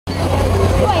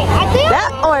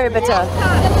That or better.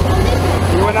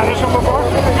 You went on this one before?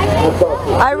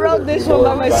 I rode this one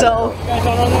by myself.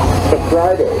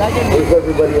 Friday. Where's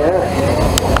everybody at?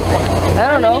 I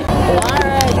don't know.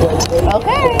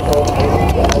 Okay.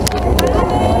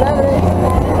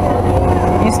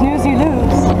 You snooze, you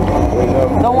lose.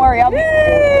 Don't worry, I'll be.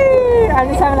 I'm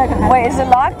just having like a. Wait, is it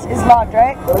locked? It's locked,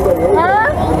 right?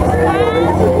 Huh?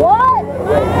 What?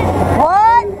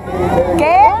 What?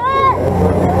 Okay.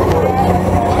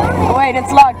 Wait,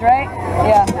 it's locked, right?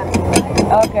 Yeah.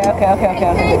 Okay.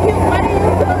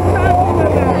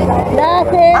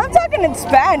 Nothing. I'm talking in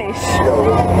Spanish.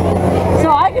 So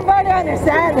I can barely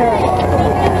understand her.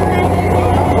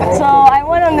 So I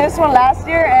went on this one last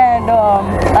year and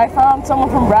I found someone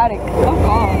from Dade.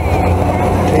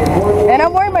 And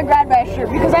I'm wearing my grad badge shirt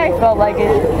because I felt like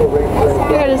it.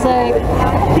 You're just like,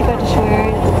 I think I just wear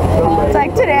it. It's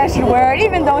like today I should wear it,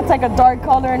 even though it's like a dark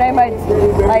color and I might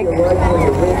like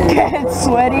get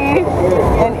sweaty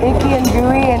and icky and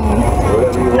gooey and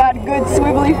not good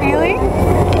swivelly feeling.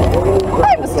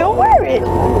 I will still wear it.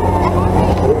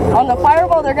 On the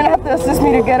fireball, they're gonna have to assist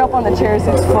me to get up on the chairs.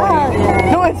 It's funny.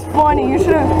 No, it's funny. You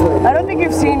should have. I don't think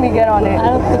you've seen me get on it. I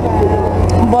don't think I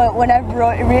have. But when I've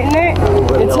written it,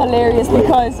 it's hilarious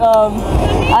because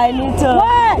I need to.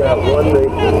 What?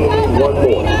 One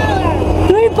more.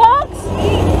 $3?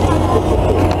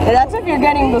 And that's if you're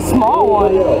getting the small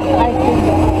one. I think.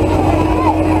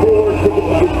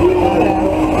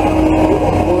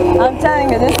 I'm telling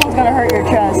you, this one's gonna hurt your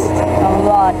chest a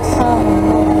lot.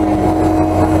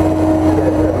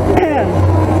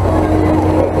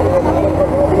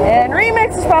 And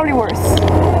remix is probably worse.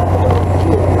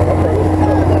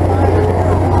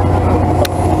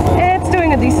 It's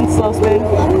doing a decent slow spin.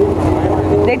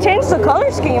 They changed the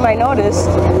color scheme, I noticed.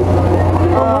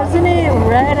 Wasn't it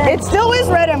red? It still is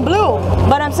red and blue,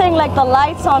 but I'm saying like the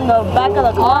lights on the back of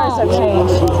the cars have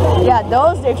changed. Yeah,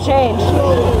 those they've changed.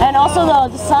 And also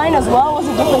the sign as well was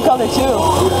a different color too.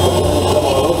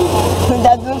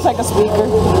 That looks like a speaker.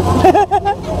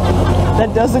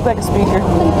 That does look like a speaker.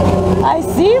 I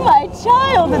see my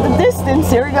child in the distance.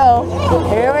 Here we go.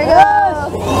 Here we go.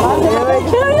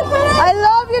 Here we go. I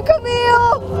love you,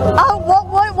 Camille.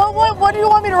 What do you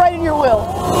want me to write in your will?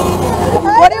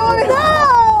 What do you want me to?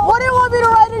 What do you want me to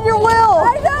write in your will?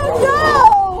 I don't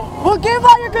know. Well, give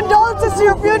out your condolences to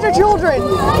your future children.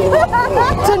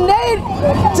 To Nate,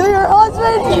 to your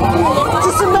husband,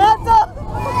 to Samantha,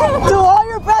 to all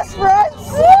your best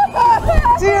friends,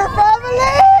 to your family.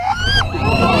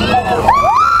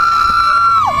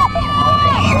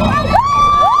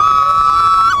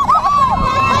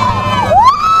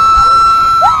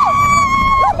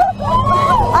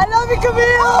 I love you,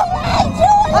 Camille.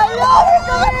 I love you,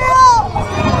 Camille.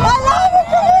 I love you,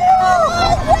 Camille.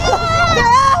 Te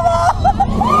amo.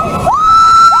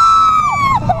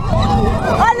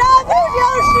 I love you,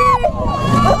 Yoshi.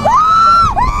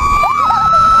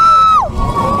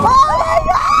 Oh my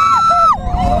God!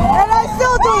 And I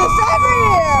still do this every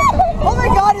year. Oh my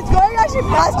God, it's going actually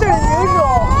faster than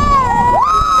usual.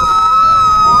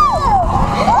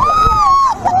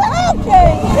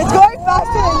 Okay. It's going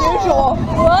faster than usual.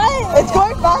 What? It's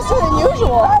going faster than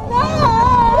usual.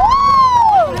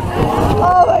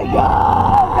 Oh my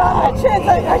God! My chest,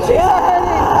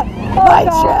 My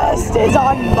chest is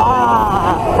on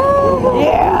fire.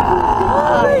 Yeah.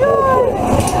 Oh my God.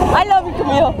 I love you,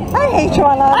 Camille. I hate you,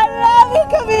 Alana. I love you,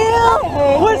 Camille.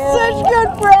 We're such good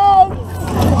friends.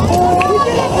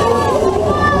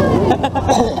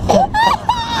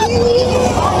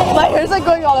 My hair's like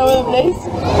going all over the place.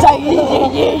 It's like,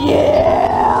 yeah.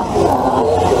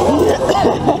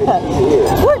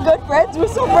 We're good friends. We're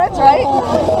still friends, right?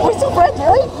 We're still friends,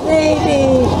 right?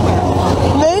 Maybe.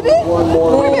 Maybe?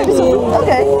 Maybe.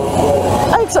 Okay.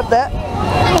 I accept that.